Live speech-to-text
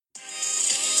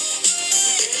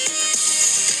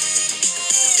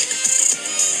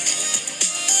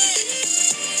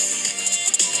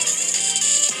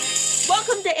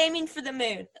to Aiming for the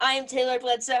Moon. I am Taylor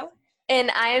Bledsoe.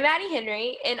 And I am Maddie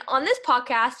Henry. And on this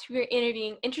podcast, we're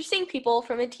interviewing interesting people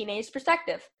from a teenage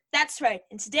perspective. That's right.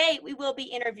 And today we will be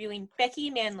interviewing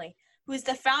Beckie Manley, who is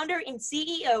the founder and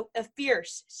CEO of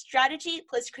Fierce Strategy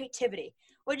Plus Creativity,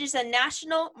 which is a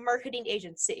national marketing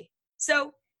agency.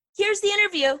 So here's the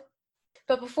interview.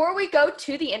 But before we go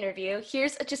to the interview,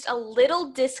 here's just a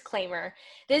little disclaimer.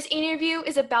 This interview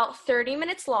is about 30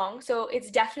 minutes long, so it's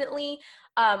definitely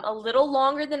a little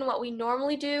longer than what we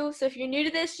normally do. So if you're new to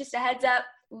this, just a heads up,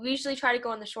 we usually try to go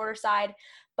on the shorter side.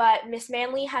 But Miss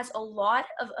Manley has a lot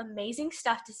of amazing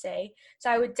stuff to say,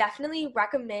 so I would definitely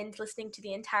recommend listening to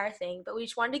the entire thing. But we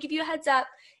just wanted to give you a heads up.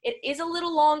 It is a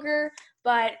little longer,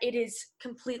 but it is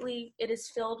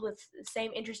filled with the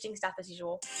same interesting stuff as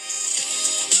usual.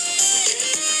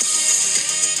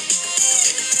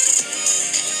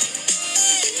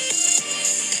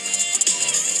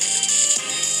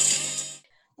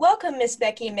 Welcome, Miss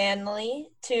Beckie Manley,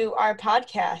 to our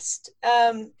podcast.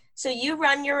 So you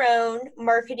run your own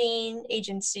marketing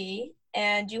agency,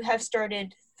 and you have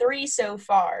started 3 so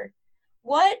far.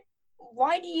 What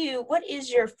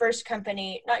is your first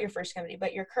company, not your first company,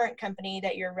 but your current company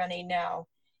that you're running now?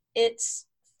 It's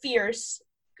Fierce.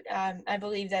 I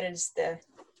believe that is the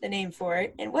name for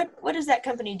it. And what does that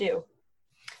company do?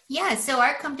 Yeah, so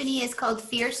our company is called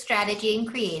Fierce Strategy and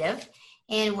Creative,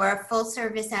 and we're a full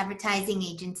service advertising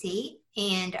agency.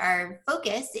 And our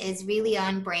focus is really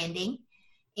on branding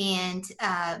and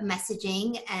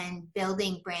messaging and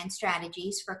building brand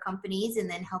strategies for companies and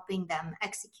then helping them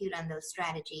execute on those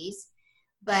strategies.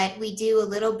 But we do a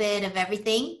little bit of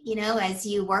everything. You know, as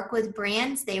you work with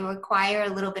brands, they require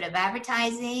a little bit of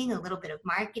advertising, a little bit of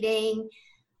marketing,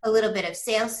 a little bit of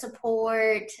sales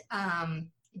support,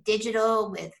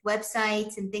 digital with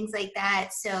websites and things like that.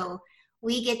 So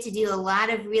we get to do a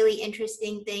lot of really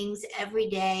interesting things every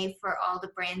day for all the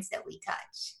brands that we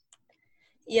touch.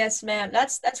 Yes, ma'am.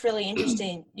 That's really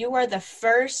interesting. You are the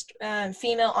first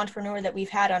female entrepreneur that we've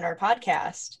had on our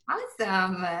podcast.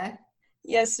 Awesome.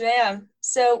 Yes, ma'am.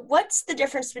 So what's the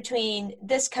difference between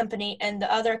this company and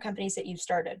the other companies that you've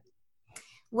started?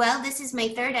 Well, this is my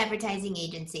third advertising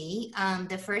agency.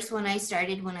 The first one I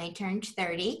started when I turned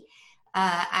 30.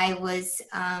 I was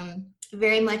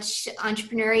very much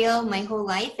entrepreneurial my whole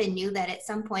life and knew that at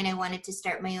some point I wanted to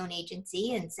start my own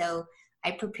agency. And so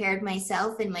I prepared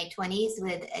myself in my 20s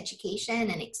with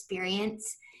education and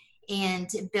experience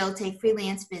and built a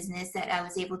freelance business that I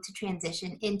was able to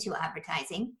transition into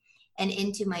advertising and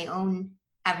into my own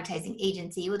advertising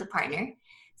agency with a partner.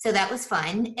 So that was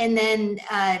fun. And then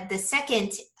the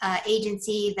second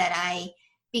agency that I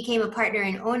became a partner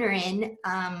and owner in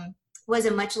was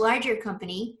a much larger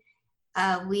company.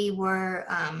 We were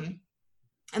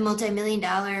a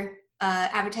multi-million-dollar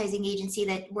advertising agency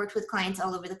that worked with clients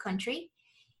all over the country.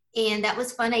 And that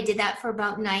was fun. I did that for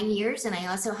about 9 years. And I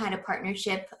also had a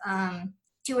partnership,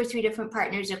 2 or 3 different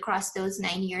partners across those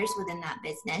 9 years within that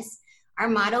business. Our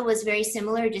model was very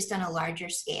similar, just on a larger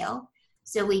scale.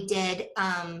 So we did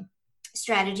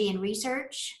strategy and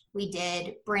research. We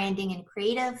did branding and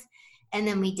creative. And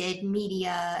then we did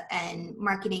media and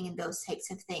marketing and those types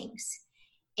of things.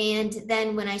 And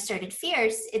then when I started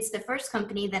Fierce, it's the first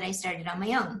company that I started on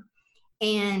my own.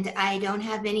 And I don't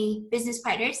have any business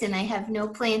partners and I have no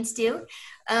plans to.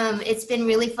 It's been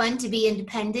really fun to be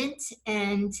independent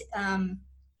and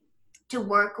to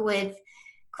work with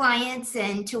clients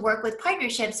and to work with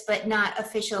partnerships, but not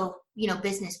official,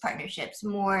 business partnerships,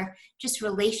 more just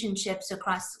relationships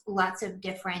across lots of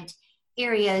different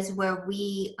areas where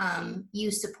we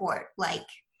use support, like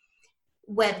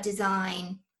web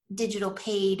design, digital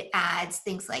paid ads,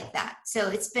 things like that. So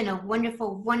it's been a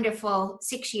wonderful, wonderful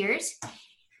 6 years.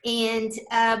 And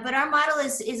but our model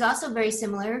is also very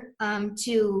similar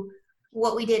to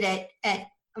what we did at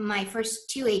my first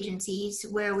 2 agencies,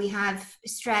 where we have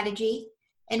strategy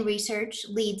and research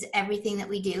leads everything that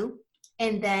we do,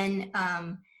 and then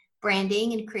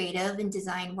branding and creative and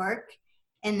design work,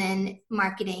 and then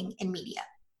marketing and media.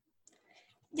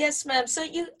 Yes, ma'am. So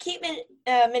you keep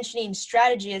mentioning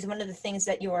strategy as one of the things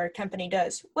that your company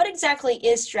does. What exactly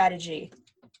is strategy?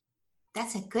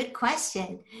 That's a good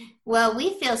question. Well,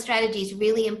 we feel strategy is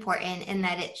really important in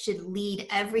that it should lead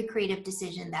every creative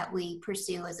decision that we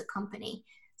pursue as a company.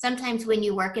 Sometimes when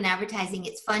you work in advertising,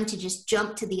 it's fun to just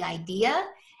jump to the idea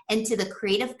and to the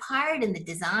creative part and the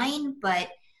design, but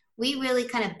we really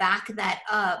kind of back that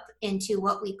up into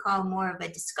what we call more of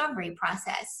a discovery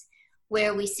process,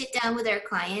 where we sit down with our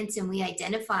clients and we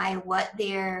identify what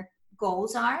their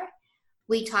goals are.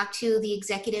 We talk to the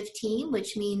executive team,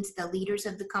 which means the leaders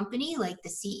of the company, like the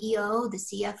CEO, the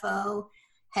CFO,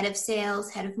 head of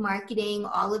sales, head of marketing,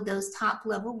 all of those top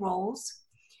level roles.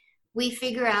 We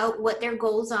figure out what their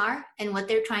goals are and what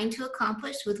they're trying to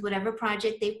accomplish with whatever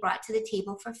project they've brought to the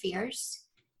table for Fierce.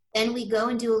 Then we go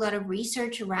and do a lot of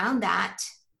research around that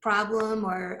problem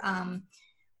or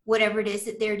whatever it is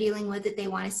that they're dealing with that they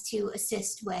want us to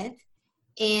assist with.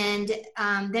 And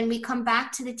then we come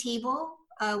back to the table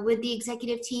with the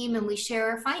executive team and we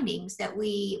share our findings that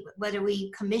whether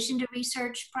we commissioned a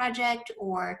research project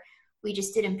or we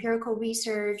just did empirical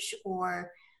research or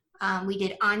we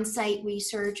did on-site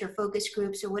research or focus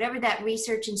groups or whatever that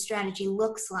research and strategy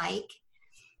looks like.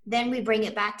 Then we bring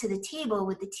it back to the table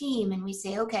with the team and we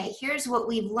say, okay, here's what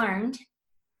we've learned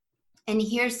and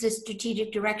here's the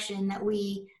strategic direction that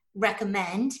we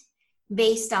recommend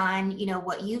based on,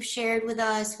 what you've shared with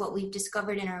us, what we've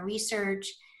discovered in our research,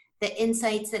 the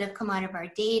insights that have come out of our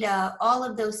data, all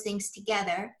of those things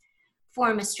together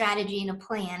form a strategy and a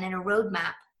plan and a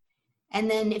roadmap. And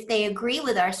then if they agree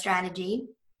with our strategy,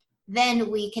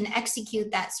 then we can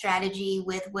execute that strategy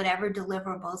with whatever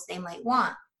deliverables they might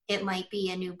want. It might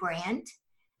be a new brand.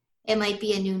 It might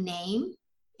be a new name.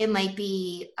 It might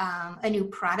be a new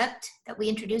product that we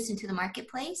introduce into the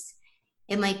marketplace.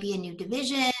 It might be a new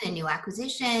division, a new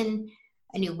acquisition,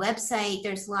 a new website.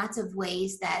 There's lots of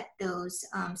ways that those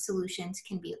solutions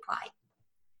can be applied.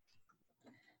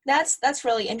 That's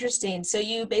really interesting. So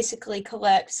you basically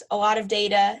collect a lot of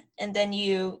data and then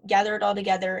you gather it all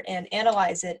together and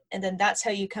analyze it. And then that's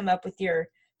how you come up with your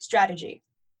strategy.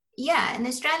 Yeah, and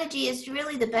the strategy is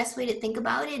really the best way to think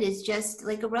about it is just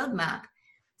like a roadmap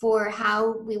for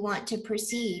how we want to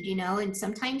proceed, and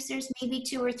sometimes there's maybe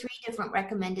 2 or 3 different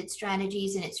recommended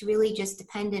strategies and it's really just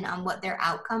dependent on what their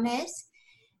outcome is.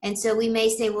 And so we may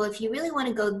say, well, if you really want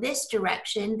to go this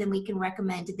direction, then we can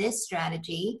recommend this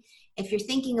strategy. If you're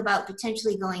thinking about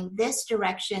potentially going this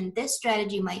direction, this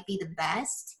strategy might be the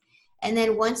best. And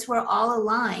then once we're all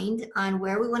aligned on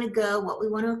where we want to go, what we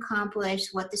want to accomplish,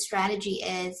 what the strategy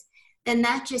is, then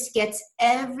that just gets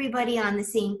everybody on the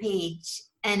same page.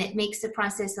 And it makes the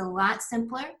process a lot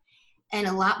simpler and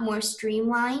a lot more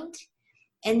streamlined.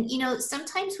 And,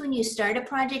 sometimes when you start a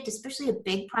project, especially a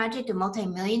big project, a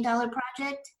multi-million-dollar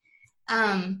project,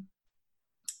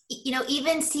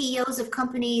 even CEOs of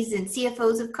companies and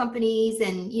CFOs of companies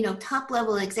and,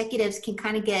 top-level executives can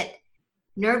kind of get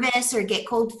nervous or get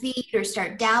cold feet or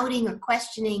start doubting or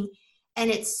questioning. And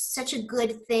it's such a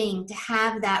good thing to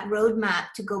have that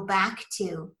roadmap to go back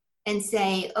to and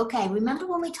say, okay, remember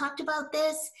when we talked about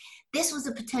this? This was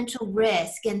a potential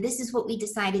risk and this is what we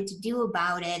decided to do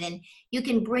about it. And you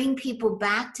can bring people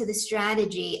back to the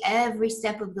strategy every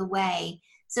step of the way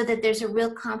so that there's a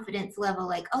real confidence level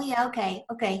like, oh yeah,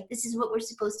 okay, this is what we're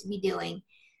supposed to be doing.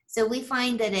 So we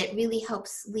find that it really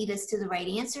helps lead us to the right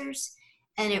answers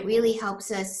and it really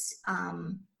helps us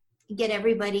get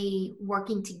everybody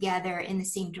working together in the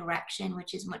same direction,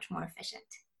 which is much more efficient.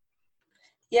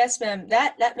 Yes, ma'am.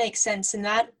 That makes sense. And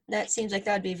that seems like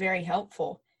that would be very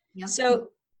helpful. Yep. So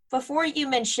before you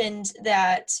mentioned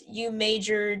that you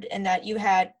majored and that you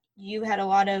had a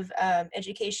lot of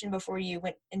education before you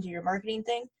went into your marketing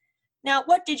thing. Now,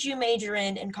 what did you major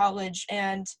in college,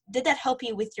 and did that help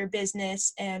you with your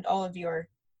business and all of your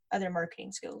other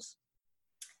marketing skills?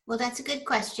 Well, that's a good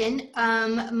question.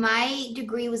 My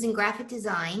degree was in graphic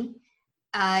design.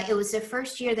 It was the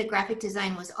first year that graphic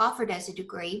design was offered as a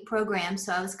degree program,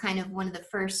 so I was kind of one of the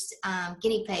first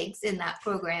guinea pigs in that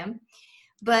program.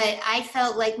 But I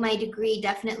felt like my degree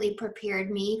definitely prepared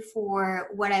me for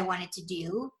what I wanted to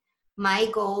do. My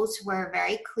goals were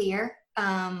very clear.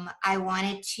 I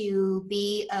wanted to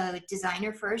be a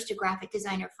designer first, a graphic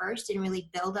designer first, and really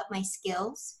build up my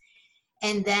skills.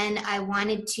 And then I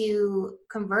wanted to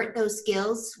convert those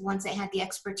skills, once I had the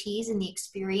expertise and the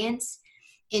experience,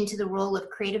 into the role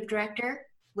of creative director,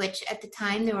 which at the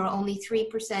time there were only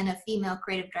 3% of female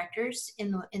creative directors in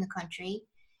the country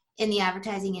in the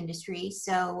advertising industry.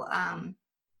 So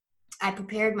I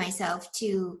prepared myself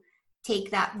to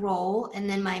take that role. And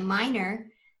then my minor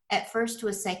at first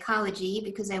was psychology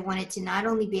because I wanted to not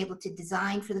only be able to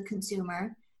design for the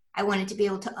consumer, I wanted to be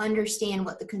able to understand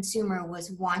what the consumer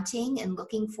was wanting and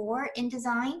looking for in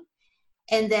design.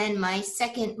 And then my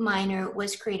second minor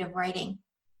was creative writing.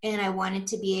 And I wanted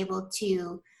to be able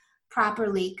to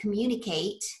properly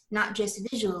communicate, not just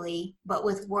visually, but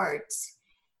with words.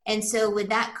 And so with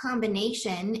that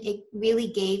combination, it really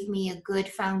gave me a good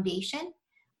foundation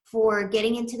for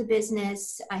getting into the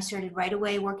business. I started right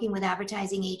away working with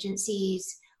advertising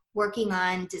agencies, working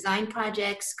on design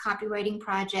projects, copywriting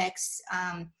projects.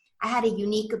 I had a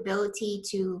unique ability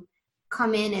to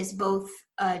come in as both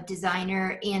a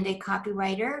designer and a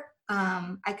copywriter.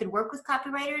 I could work with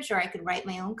copywriters or I could write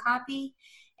my own copy.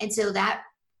 And so that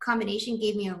combination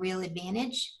gave me a real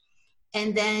advantage.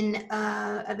 And then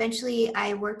eventually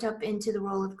I worked up into the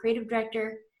role of creative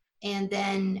director, and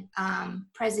then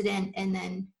president, and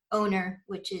then owner,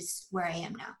 which is where I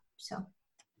am now. So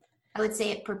I would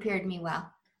say it prepared me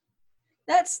well.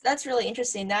 That's really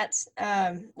interesting. That's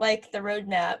like the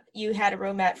roadmap. You had a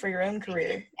roadmap for your own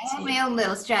career. I had my own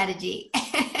little strategy.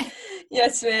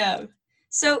 Yes, ma'am.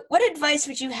 So what advice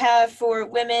would you have for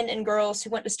women and girls who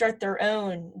want to start their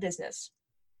own business?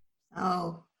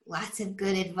 Oh, lots of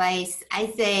good advice.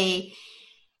 I say,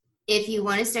 if you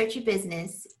want to start your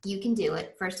business, you can do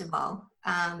it, first of all.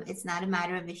 It's not a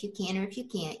matter of if you can or if you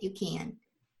can't, you can.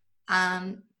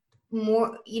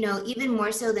 More, even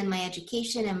more so than my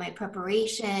education and my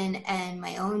preparation and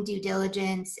my own due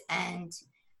diligence and,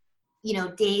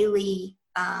 daily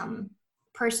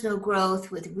personal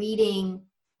growth with reading,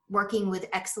 working with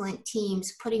excellent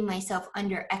teams, putting myself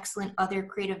under excellent other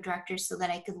creative directors so that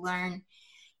I could learn.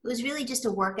 It was really just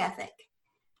a work ethic.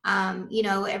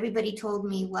 Everybody told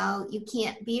me, well, you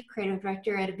can't be a creative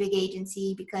director at a big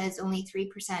agency because only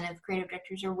 3% of creative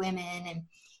directors are women. And,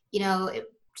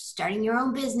 starting your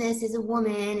own business as a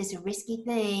woman is a risky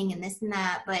thing and this and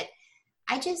that. But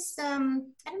I just, I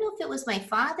don't know if it was my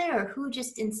father or who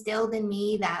just instilled in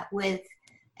me that with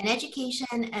an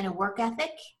education and a work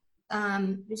ethic,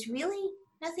 there's really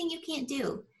nothing you can't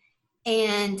do.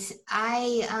 And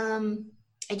I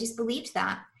just believed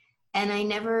that. And I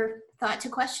never thought to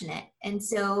question it. And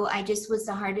so I just was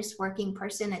the hardest working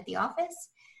person at the office.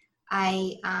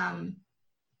 I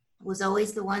was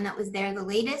always the one that was there the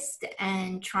latest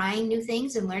and trying new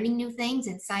things and learning new things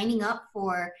and signing up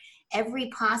for every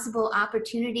possible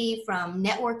opportunity, from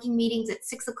networking meetings at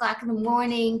 6:00 in the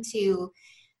morning to,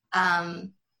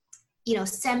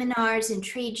 seminars and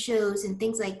trade shows and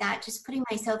things like that, just putting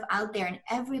myself out there in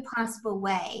every possible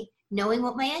way, knowing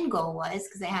what my end goal was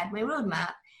because I had my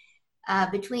roadmap.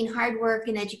 Between hard work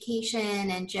and education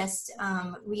and just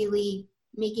really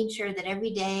making sure that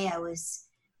every day I was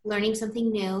learning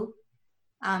something new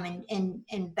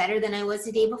and better than I was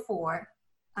the day before,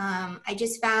 I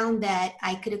just found that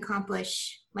I could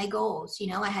accomplish my goals.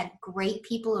 I had great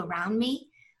people around me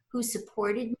who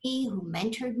supported me, who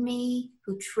mentored me,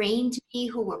 who trained me,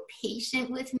 who were patient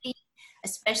with me,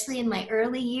 especially in my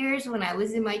early years when I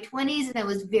was in my 20s and I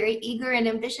was very eager and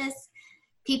ambitious.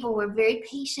 People were very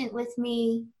patient with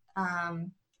me.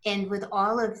 And with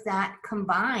all of that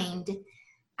combined,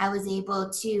 I was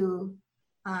able to,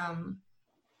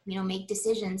 make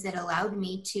decisions that allowed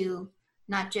me to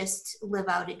not just live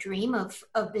out a dream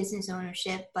of business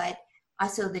ownership, but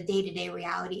also the day-to-day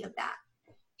reality of that.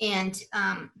 And,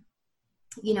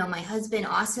 my husband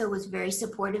also was very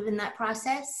supportive in that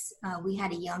process. We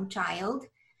had a young child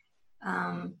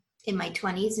in my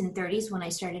 20s and 30s when I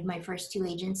started my first 2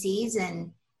 agencies,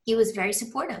 and he was very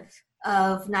supportive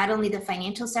of not only the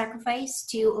financial sacrifice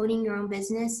to owning your own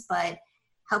business, but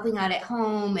helping out at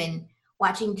home and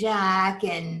watching Jack.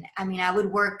 And I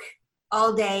would work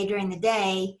all day during the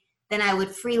day, then I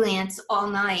would freelance all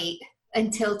night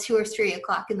until 2 or 3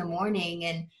 o'clock in the morning.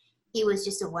 And he was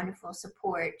just a wonderful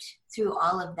support through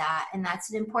all of that. And that's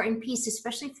an important piece,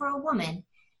 especially for a woman.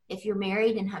 If you're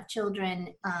married and have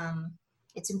children,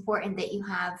 it's important that you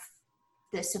have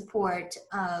the support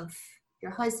of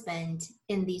your husband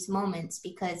in these moments,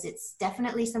 because it's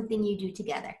definitely something you do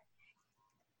together.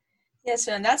 Yes,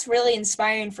 and that's really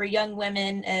inspiring for young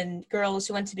women and girls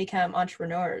who want to become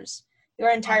entrepreneurs.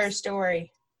 Your entire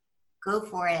story. Go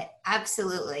for it.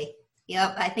 Absolutely.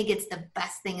 Yep. I think it's the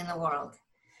best thing in the world.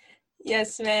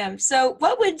 Yes, ma'am. So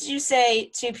what would you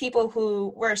say to people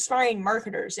who were aspiring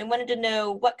marketers and wanted to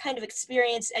know what kind of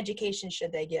experience, education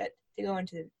should they get to go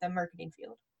into the marketing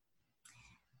field?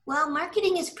 Well,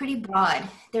 marketing is pretty broad.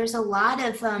 There's a lot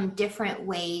of different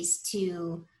ways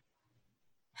to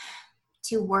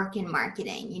work in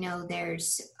marketing.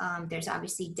 There's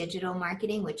obviously digital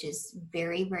marketing, which is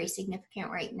very, very significant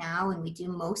right now. And we do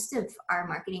most of our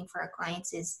marketing for our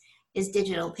clients is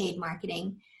digital paid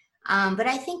marketing. But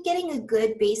I think getting a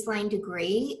good baseline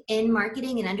degree in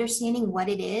marketing and understanding what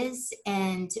it is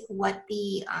and what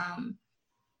the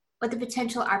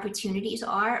potential opportunities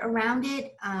are around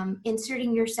it,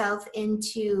 inserting yourself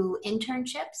into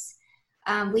internships.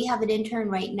 We have an intern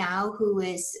right now who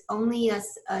is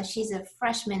she's a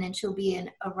freshman and she'll be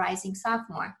a rising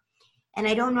sophomore. And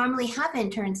I don't normally have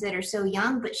interns that are so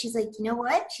young, but she's like, you know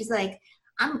what? She's like,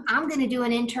 I'm going to do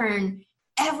an intern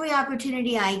every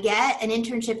opportunity I get, an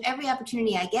internship every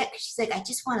opportunity I get. Cause she's like, I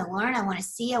just want to learn. I want to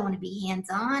see, I want to be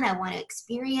hands-on. I want to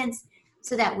experience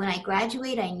so that when I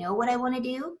graduate, I know what I want to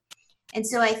do. And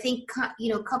so I think,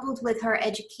 coupled with her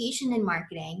education in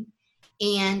marketing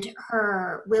and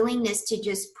her willingness to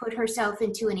just put herself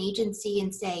into an agency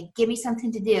and say, give me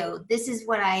something to do. This is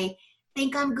what I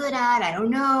think I'm good at. I don't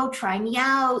know, try me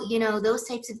out, those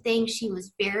types of things. She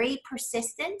was very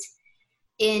persistent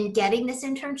in getting this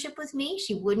internship with me.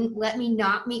 She wouldn't let me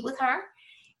not meet with her.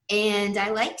 And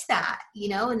I liked that,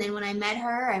 and then when I met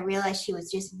her, I realized she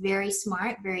was just very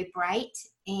smart, very bright.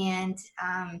 And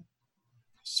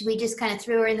we just kind of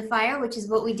threw her in the fire, which is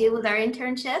what we do with our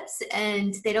internships.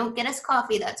 And they don't get us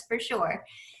coffee, that's for sure.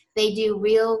 They do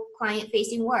real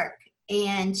client-facing work.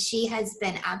 And she has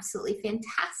been absolutely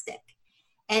fantastic.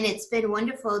 And it's been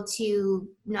wonderful to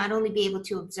not only be able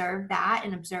to observe that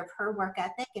and observe her work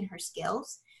ethic and her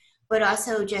skills, but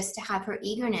also just to have her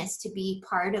eagerness to be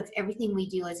part of everything we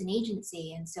do as an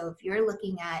agency. And so if you're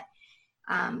looking at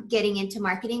getting into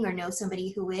marketing or know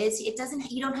somebody who is,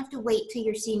 you don't have to wait till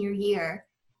your senior year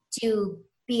to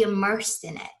be immersed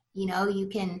in it.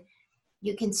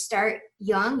 You can start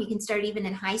young. You can start even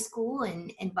in high school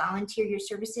and volunteer your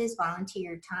services,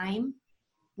 volunteer your time.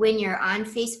 When you're on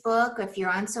Facebook, or if you're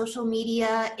on social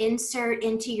media, insert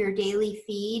into your daily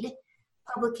feed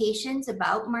publications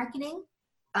about marketing,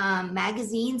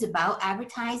 magazines about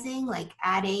advertising like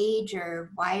Ad Age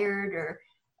or Wired or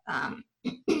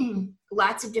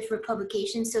lots of different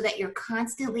publications, so that you're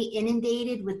constantly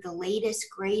inundated with the latest,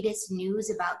 greatest news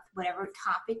about whatever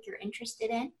topic you're interested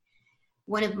in.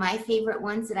 One of my favorite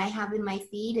ones that I have in my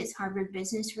feed is Harvard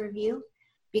Business Review,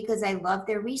 because I love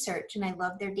their research and I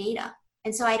love their data.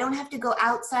 And so I don't have to go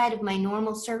outside of my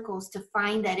normal circles to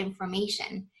find that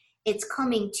information. It's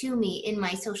coming to me in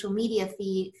my social media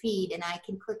feed, and I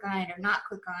can click on it or not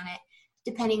click on it,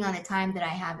 depending on the time that I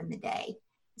have in the day.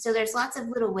 So there's lots of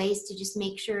little ways to just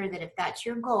make sure that if that's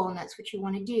your goal and that's what you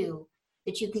want to do,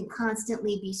 that you can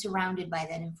constantly be surrounded by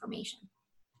that information.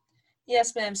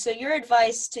 Yes, ma'am. So your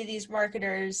advice to these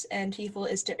marketers and people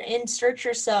is to insert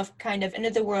yourself kind of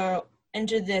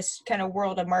into this kind of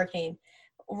world of marketing.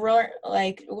 Learn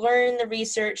the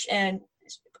research and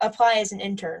apply as an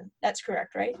intern. That's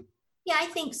correct, right? Yeah, I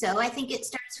think so. I think it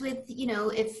starts with,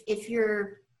 if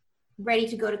you're ready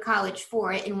to go to college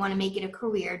for it and want to make it a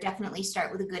career, definitely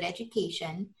start with a good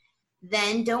education.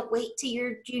 Then don't wait till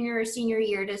your junior or senior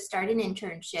year to start an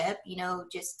internship.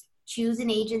 Just choose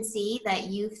an agency that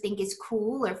you think is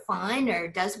cool or fun or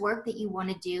does work that you want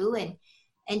to do,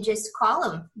 and just call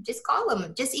them.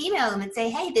 Just email them and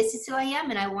say, hey, this is who I am,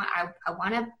 and I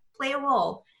want to play a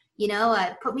role.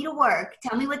 Put me to work.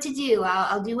 Tell me what to do.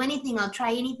 I'll do anything. I'll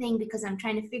try anything, because I'm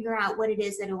trying to figure out what it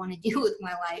is that I want to do with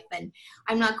my life. And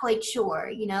I'm not quite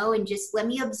sure, and just let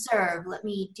me observe, let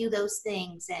me do those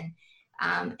things.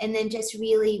 And then just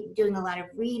really doing a lot of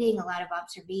reading, a lot of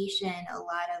observation, a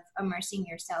lot of immersing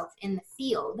yourself in the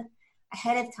field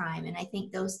ahead of time. And I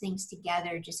think those things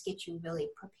together just get you really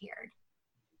prepared.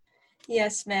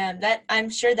 Yes, ma'am. I'm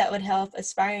sure that would help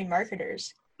aspiring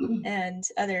marketers and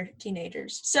other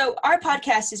teenagers. So our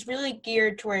podcast is really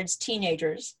geared towards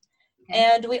teenagers. Okay.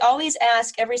 And we always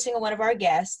ask every single one of our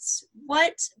guests,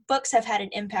 what books have had an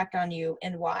impact on you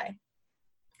and why?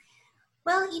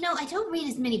 Well, I don't read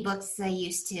as many books as I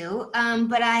used to,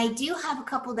 but I do have a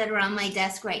couple that are on my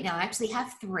desk right now. I actually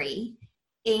have 3.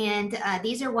 And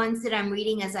these are ones that I'm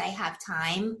reading as I have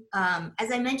time.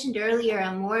 As I mentioned earlier,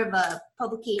 I'm more of a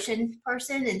publication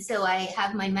person. And so I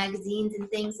have my magazines and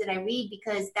things that I read,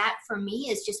 because that for me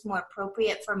is just more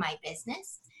appropriate for my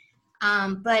business.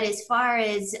 But as far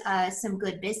as some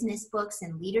good business books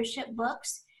and leadership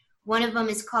books, one of them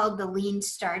is called The Lean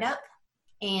Startup.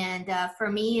 And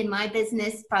for me in my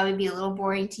business, probably be a little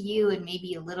boring to you and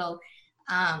maybe a little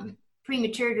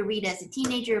premature to read as a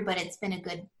teenager, but it's been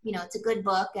it's a good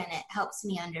book, and it helps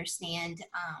me understand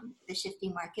the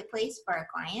shifting marketplace for our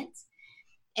clients.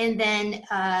 And then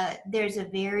there's a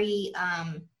very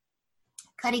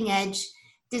cutting edge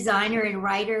designer and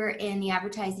writer in the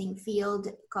advertising field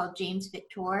called James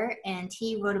Victor, and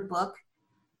he wrote a book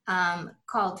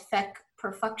called Feck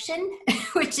Perfection,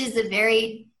 which is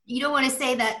you don't want to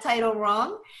say that title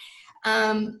wrong.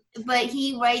 But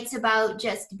he writes about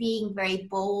just being very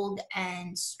bold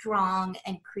and strong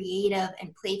and creative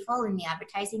and playful in the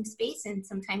advertising space. And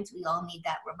sometimes we all need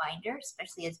that reminder,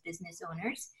 especially as business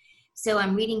owners. So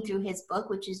I'm reading through his book,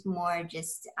 which is more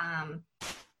just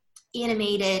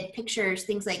animated pictures,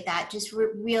 things like that, just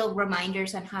real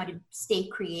reminders on how to stay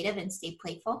creative and stay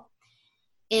playful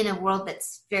in a world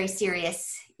that's very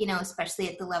serious, especially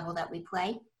at the level that we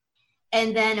play.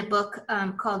 And then a book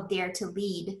called Dare to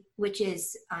Lead, which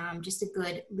is just a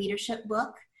good leadership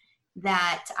book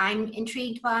that I'm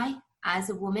intrigued by as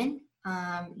a woman.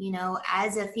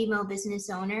 As a female business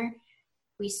owner,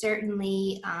 we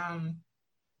certainly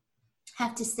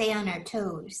have to stay on our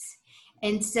toes.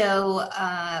 And so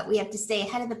we have to stay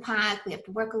ahead of the pack. We have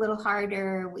to work a little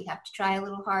harder. We have to try a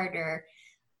little harder.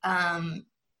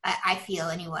 I feel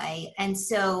anyway. And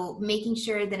so making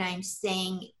sure that I'm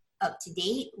staying up to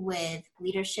date with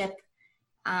leadership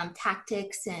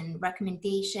tactics and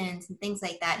recommendations and things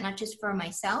like that, not just for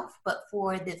myself, but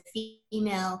for the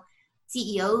female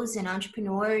CEOs and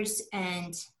entrepreneurs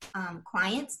and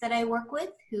clients that I work with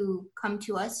who come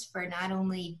to us for not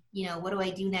only, what do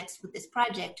I do next with this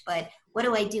project, but what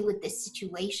do I do with this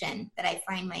situation that I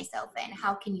find myself in?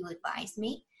 How can you advise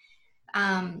me?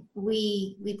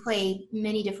 We play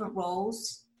many different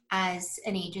roles as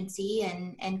an agency,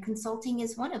 and consulting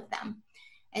is one of them.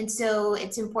 And so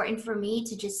it's important for me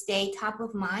to just stay top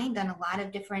of mind on a lot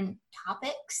of different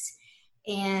topics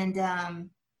and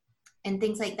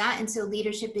things like that. And so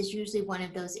leadership is usually one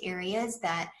of those areas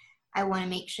that I want to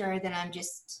make sure that I'm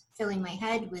just filling my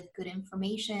head with good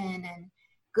information and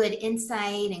good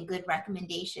insight and good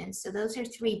recommendations. So those are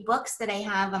 3 books that I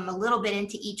have. I'm a little bit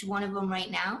into each one of them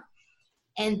right now.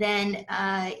 And then,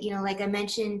 like I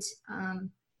mentioned,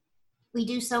 we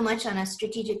do so much on a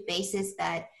strategic basis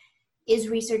that is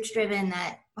research driven,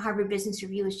 that Harvard Business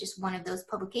Review is just one of those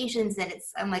publications that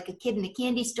I'm like a kid in a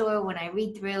candy store when I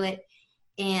read through it.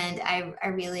 And I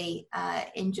really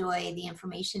enjoy the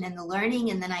information and the learning.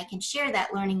 And then I can share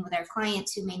that learning with our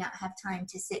clients who may not have time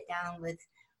to sit down with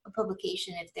a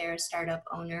publication if they're a startup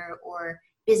owner or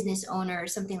business owner or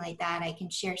something like that. I can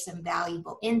share some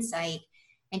valuable insight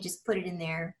and just put it in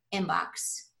their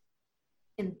inbox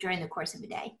during the course of a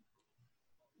day.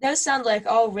 Those sound like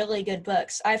all really good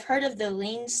books. I've heard of the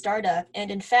Lean Startup, and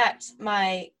in fact,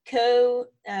 my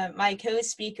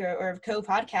co-speaker or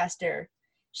co-podcaster,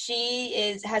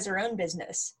 she has her own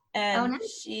business, and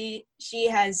nice. she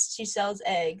sells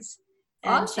eggs,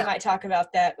 and Awesome. She might talk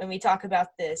about that when we talk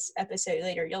about this episode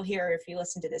later. You'll hear her if you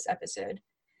listen to this episode.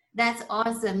 That's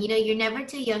awesome. You're never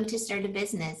too young to start a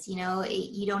business. You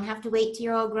don't have to wait till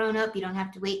you're all grown up. You don't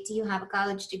have to wait till you have a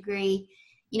college degree.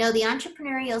 The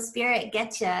entrepreneurial spirit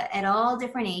gets you at all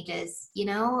different ages,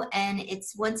 and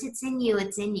once it's in you,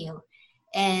 it's in you.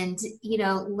 And,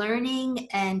 learning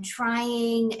and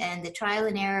trying and the trial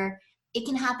and error, it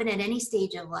can happen at any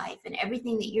stage of life. And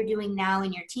everything that you're doing now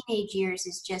in your teenage years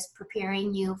is just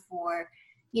preparing you for,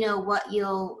 what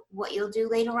you'll do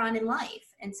later on in life.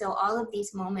 And so all of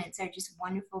these moments are just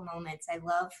wonderful moments. I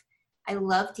love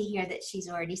to hear that she's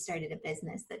already started a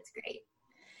business. That's great.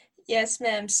 Yes,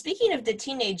 ma'am. Speaking of the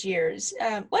teenage years,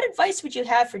 what advice would you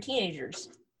have for teenagers?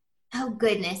 Oh,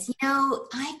 goodness.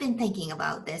 I've been thinking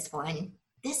about this one.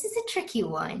 This is a tricky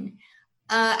one.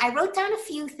 I wrote down a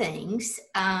few things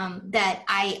that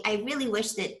I really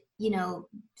wish that,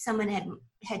 someone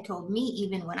had told me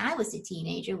even when I was a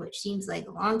teenager, which seems like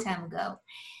a long time ago.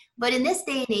 But in this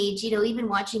day and age, even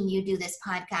watching you do this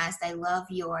podcast, I love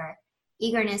your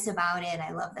eagerness about it.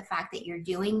 I love the fact that you're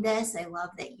doing this. I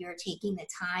love that you're taking the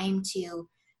time to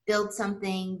build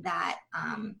something that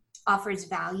offers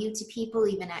value to people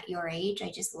even at your age. I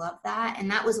just love that.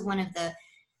 And that was one of the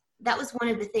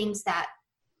things that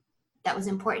was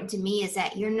important to me, is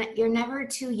that you're never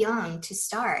too young to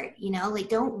start.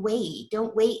 Don't wait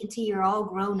until you're all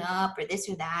grown up or this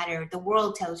or that, or the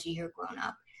world tells you you're grown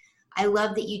up. I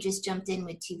love that you just jumped in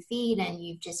with 2 feet and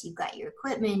you've got your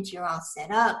equipment, you're all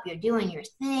set up, you're doing your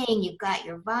thing, you've got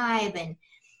your vibe, and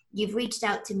you've reached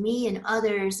out to me and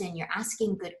others, and you're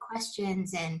asking good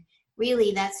questions. And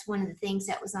really, that's one of the things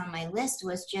that was on my list,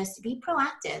 was just be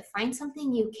proactive, find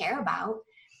something you care about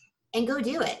and go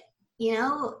do it.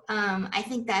 I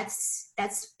think that's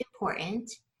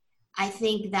important. I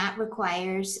think that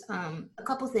requires a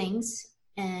couple things,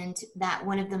 and that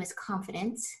one of them is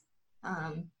confidence.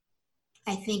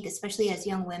 I think especially as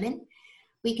young women,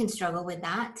 we can struggle with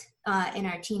that in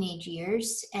our teenage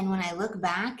years. And when I look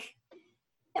back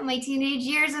at my teenage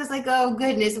years, I was like, oh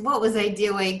goodness, what was I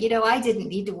doing? I didn't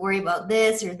need to worry about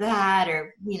this or that,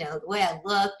 or, the way I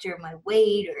looked or my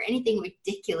weight or anything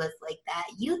ridiculous like that.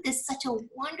 Youth is such a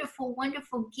wonderful,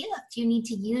 wonderful gift. You need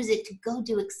to use it to go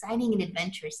do exciting and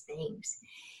adventurous things.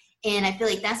 And I feel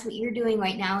like that's what you're doing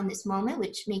right now in this moment,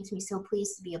 which makes me so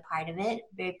pleased to be a part of it.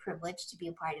 Very privileged to be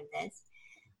a part of this.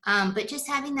 But just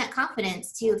having that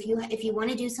confidence too, if you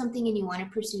want to do something and you want to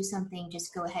pursue something,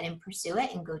 just go ahead and pursue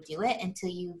it and go do it until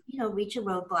you reach a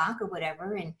roadblock or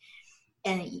whatever, and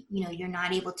you're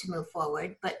not able to move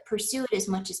forward. But pursue it as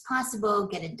much as possible.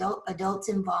 Get adults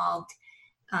involved,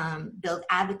 build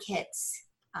advocates,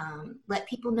 let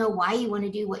people know why you want to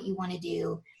do what you want to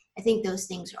do. I think those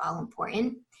things are all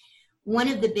important. One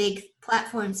of the big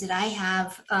platforms that I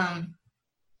have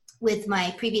with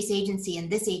my previous agency and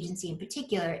this agency in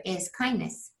particular is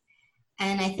kindness.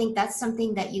 And I think that's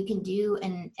something that you can do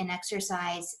and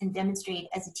exercise and demonstrate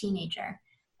as a teenager.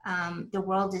 The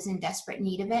world is in desperate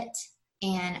need of it.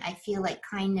 And I feel like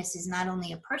kindness is not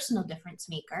only a personal difference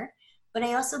maker, but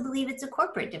I also believe it's a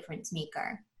corporate difference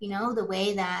maker. You know, the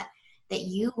way that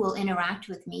you will interact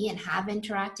with me and have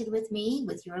interacted with me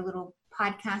with your little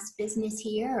podcast business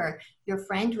here, or your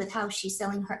friend with how she's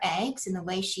selling her eggs and the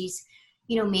way she's,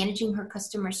 you know, managing her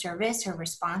customer service, her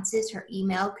responses, her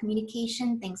email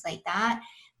communication, things like that.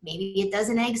 Maybe a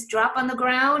dozen eggs drop on the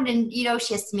ground and, you know,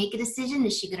 she has to make a decision.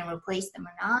 Is she going to replace them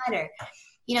or not? Or,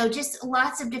 you know, just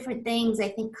lots of different things. I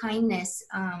think kindness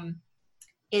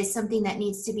is something that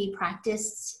needs to be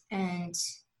practiced and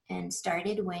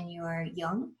started when you're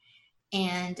young.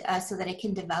 And so that it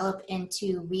can develop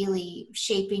into really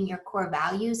shaping your core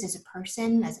values as a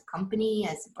person, as a company,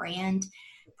 as a brand,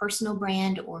 personal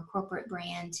brand or corporate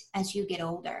brand as you get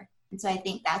older. And so I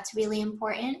think that's really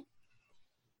important.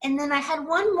 And then I had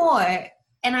one more,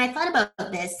 and I thought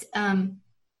about this.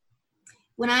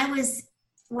 When I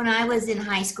was in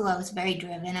high school, I was very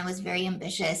driven. I was very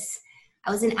ambitious. I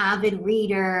was an avid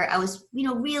reader. I was, you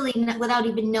know, really, without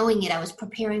even knowing it, I was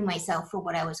preparing myself for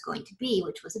what I was going to be,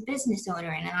 which was a business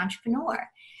owner and an entrepreneur.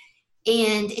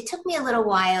 And it took me a little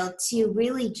while to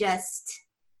really just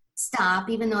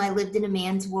stop, even though I lived in a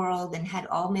man's world and had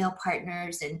all male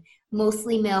partners and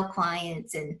mostly male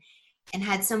clients and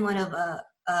had somewhat of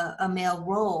a male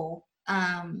role.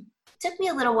 It took me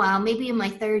a little while, maybe in my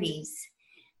 30s,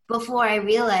 before I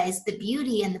realized the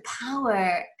beauty and the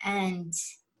power and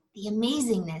the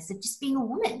amazingness of just being a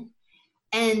woman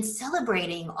and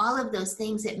celebrating all of those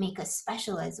things that make us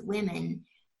special as women,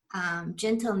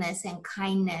 gentleness and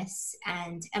kindness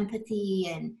and empathy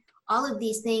and all of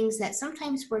these things that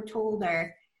sometimes we're told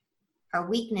are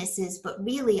weaknesses, but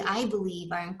really I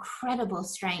believe are incredible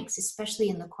strengths, especially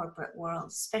in the corporate world,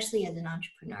 especially as an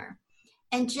entrepreneur.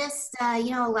 And just,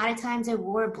 you know, a lot of times I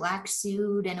wore a black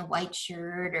suit and a white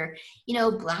shirt or, you know,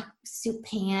 black suit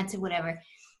pants or whatever.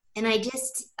 And I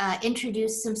just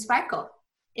introduced some sparkle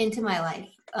into my life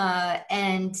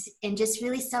and just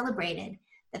really celebrated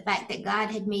the fact that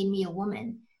God had made me a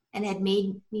woman and had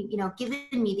made me, you know, given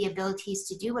me the abilities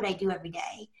to do what I do every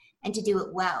day and to do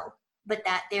it well. But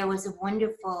that there was a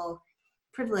wonderful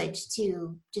privilege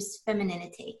to just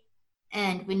femininity.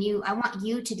 And I want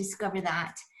you to discover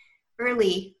that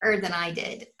earlier than I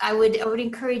did. I would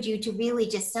encourage you to really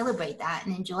just celebrate that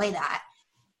and enjoy that.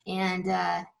 And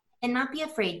not be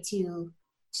afraid to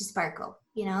sparkle.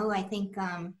 You know, I think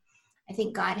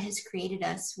God has created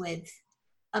us with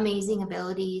amazing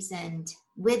abilities, and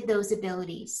with those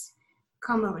abilities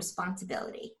come a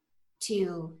responsibility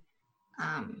to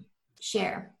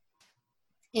share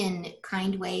in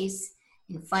kind ways,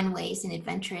 in fun ways, in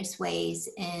adventurous ways,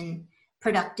 in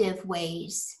productive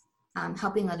ways,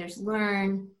 helping others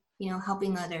learn, you know,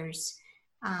 helping others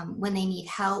when they need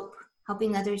help,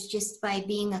 helping others just by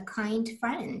being a kind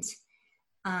friend,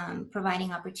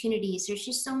 providing opportunities. There's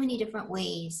just so many different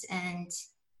ways, and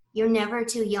you're never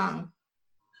too young.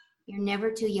 You're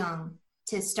never too young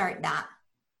to start that.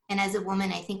 And as a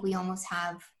woman, I think we almost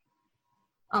have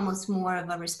more of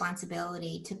a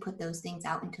responsibility to put those things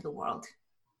out into the world.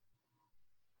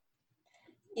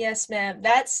 Yes, ma'am.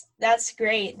 That's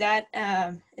great. That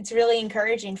it's really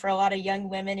encouraging for a lot of young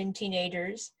women and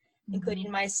teenagers,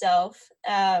 including myself.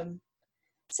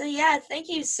 So yeah, thank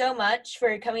you so much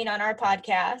for coming on our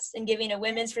podcast and giving a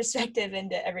women's perspective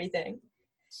into everything.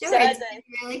 Sure, so it's been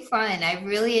really fun. I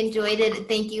really enjoyed it.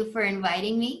 Thank you for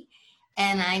inviting me.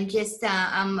 And I'm just,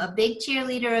 I'm a big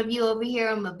cheerleader of you over here.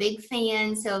 I'm a big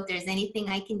fan. So if there's anything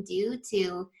I can do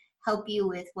to help you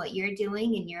with what you're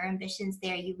doing and your ambitions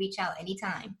there, you reach out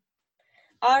anytime.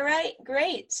 All right,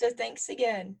 great. So thanks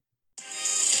again.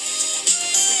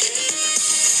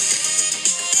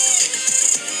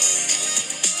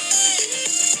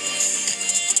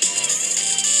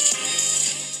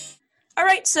 All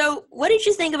right, so what did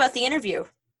you think about the interview?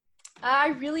 I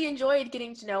really enjoyed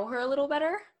getting to know her a little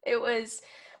better. It was,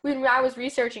 when I was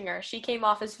researching her, she came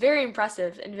off as very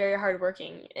impressive and very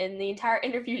hardworking, and the entire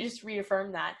interview just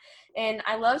reaffirmed that. And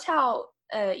I loved how,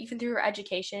 even through her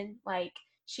education, like,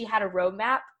 she had a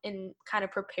roadmap and kind of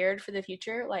prepared for the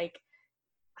future. Like,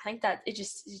 I think that it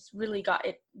just really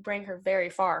bring her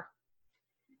very far.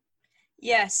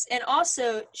 Yes, and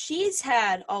also, she's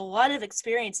had a lot of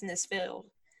experience in this field.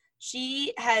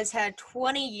 She has had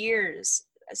 20 years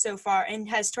so far and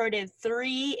has started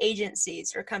 3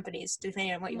 agencies or companies,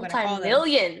 depending on what you want to call them.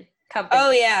 Multi-million companies. Oh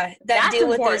yeah, That's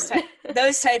deal important. with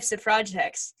those types of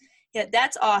projects. Yeah,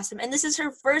 that's awesome. And this is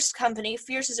her first company.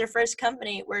 Fierce is her first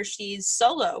company where she's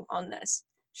solo on this,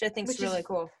 which I think is really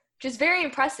cool. which is very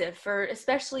impressive for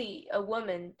especially a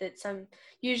woman that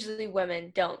usually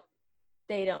women don't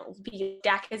be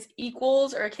stack as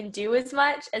equals or can do as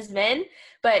much as men,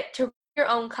 but to run your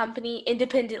own company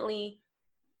independently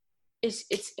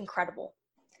it's incredible.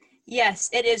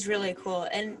 Yes, it is really cool.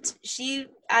 And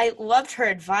I loved her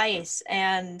advice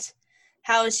and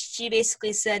how she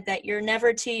basically said that you're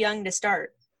never too young to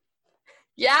start.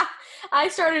 Yeah, I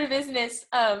started a business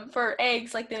for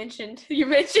eggs, like you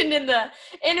mentioned in the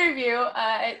interview,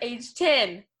 at age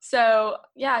 10. So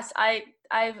yes, I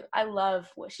love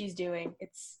what she's doing.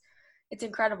 It's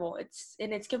incredible.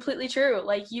 It's completely true.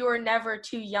 Like, you are never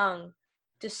too young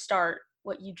to start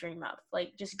what you dream of.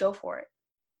 Like, just go for it.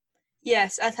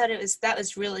 Yes, I thought that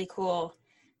was really cool.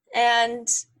 And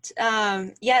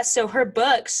so her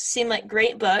books seem like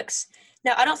great books.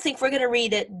 Now, I don't think we're going to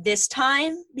read it this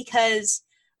time because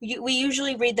we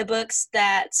usually read the books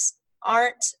that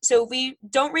aren't, so we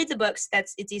don't read the books,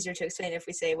 it's easier to explain if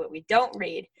we say what we don't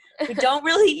read. We don't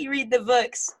really read the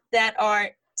books that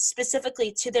are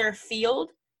specifically to their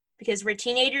field because we're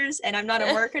teenagers and I'm not a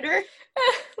marketer.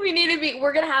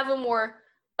 We're going to have a more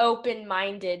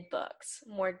open-minded books,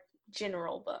 more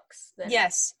general books than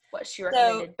what she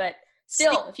recommended. But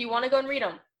still, if you want to go and read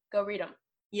them, go read them.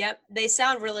 Yep, they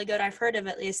sound really good. I've heard of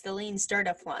at least the Lean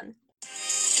Startup one.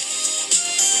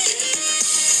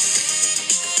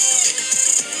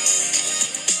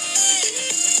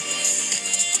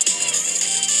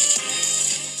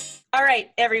 All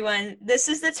right, everyone, this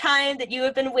is the time that you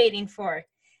have been waiting for.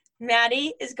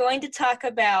 Maddie is going to talk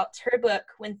about her book,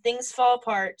 When Things Fall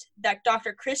Apart, that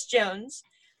Dr. Chris Jones,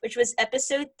 which was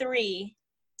episode 3,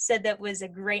 said that was a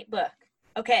great book.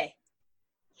 Okay,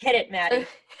 hit it, Maddie.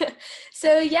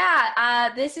 So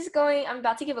I'm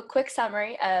about to give a quick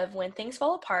summary of When Things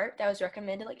Fall Apart. That was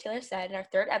recommended, like Taylor said, in our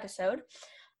 3rd episode.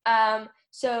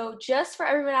 So just for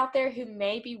everyone out there who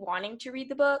may be wanting to read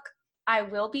the book, I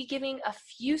will be giving a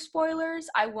few spoilers.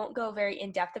 I won't go very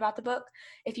in-depth about the book.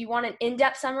 If you want an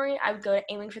in-depth summary, I would go to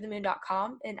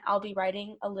aimingforthemoon.com, and I'll be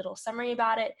writing a little summary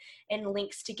about it and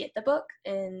links to get the book.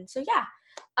 And so,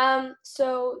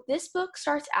 so this book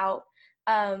starts out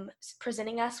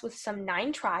presenting us with some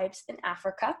 9 tribes in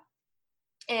Africa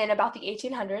in about the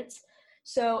 1800s.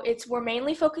 So we're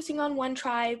mainly focusing on one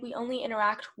tribe. We only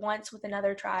interact once with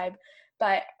another tribe,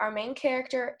 but our main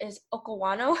character is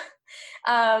Okawano.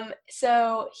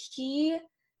 So he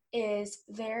is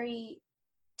very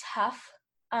tough,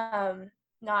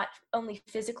 not only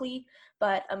physically,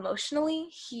 but emotionally.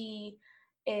 He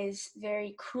is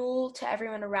very cruel to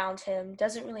everyone around him,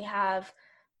 doesn't really have,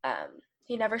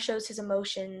 he never shows his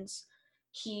emotions.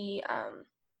 He's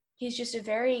just a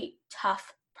very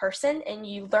tough person, and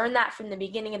you learn that from the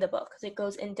beginning of the book because it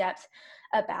goes in depth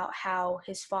about how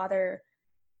his father's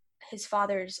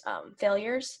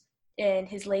failures and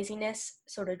his laziness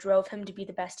sort of drove him to be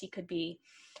the best he could be.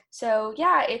 So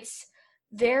I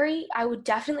would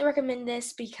definitely recommend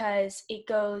this because it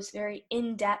goes very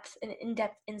in-depth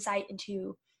insight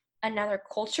into another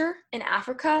culture in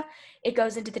Africa. It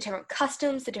goes into the different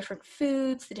customs, the different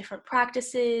foods, the different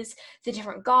practices, the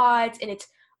different gods, and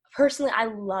personally, I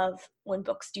love when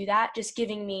books do that, just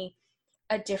giving me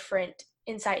a different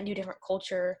insight into a different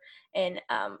culture and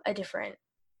a different,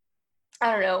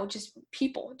 just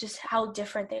people, just how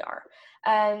different they are.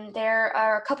 There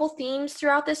are a couple themes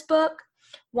throughout this book.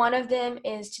 One of them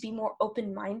is to be more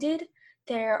open-minded.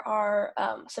 There are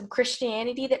some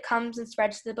Christianity that comes and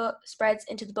spreads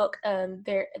into the book at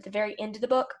the very end of the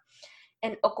book.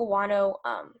 And Okawano,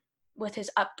 with his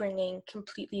upbringing,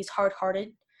 completely is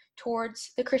hard-hearted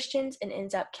towards the Christians and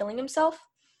ends up killing himself.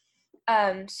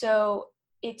 So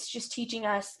it's just teaching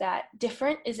us that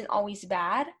different isn't always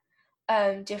bad.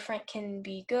 Different can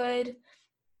be good,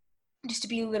 just to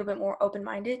be a little bit more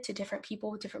open-minded to different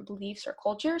people with different beliefs or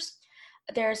cultures.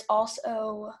 There's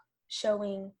also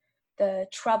showing the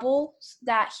troubles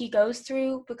that he goes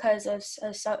through because of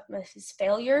some of his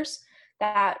failures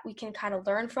that we can kind of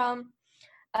learn from.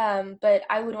 But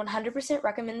I would 100%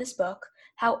 recommend this book.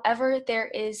 However, there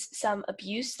is some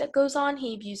abuse that goes on.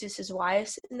 He abuses his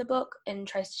wives in the book and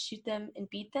tries to shoot them and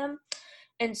beat them.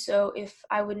 And so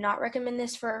I would not recommend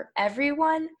this for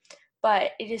everyone,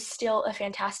 but it is still a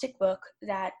fantastic book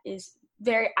that is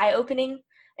very eye-opening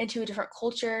into a different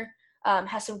culture,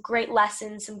 has some great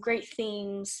lessons, some great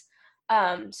themes.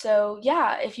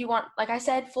 If you want, like I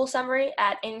said, full summary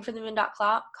at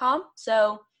aimingforthemoon.com.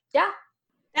 So, yeah.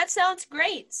 That sounds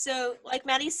great. So, like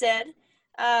Maddie said,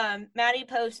 Maddie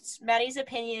posts Maddie's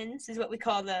opinions, is what we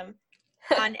call them,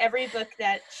 on every book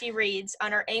that she reads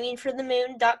on our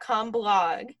aimingforthemoon.com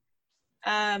blog.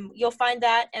 You'll find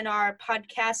that in our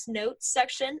podcast notes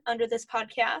section under this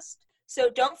podcast. So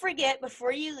don't forget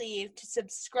before you leave to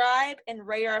subscribe and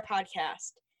rate our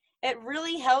podcast. It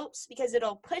really helps because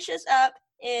it'll push us up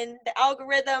in the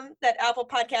algorithm that Apple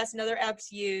Podcasts and other apps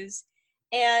use.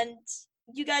 And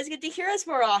you guys get to hear us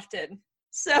more often.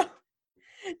 So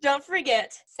don't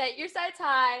forget. Set your sights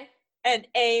high. And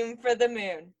aim for the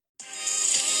moon.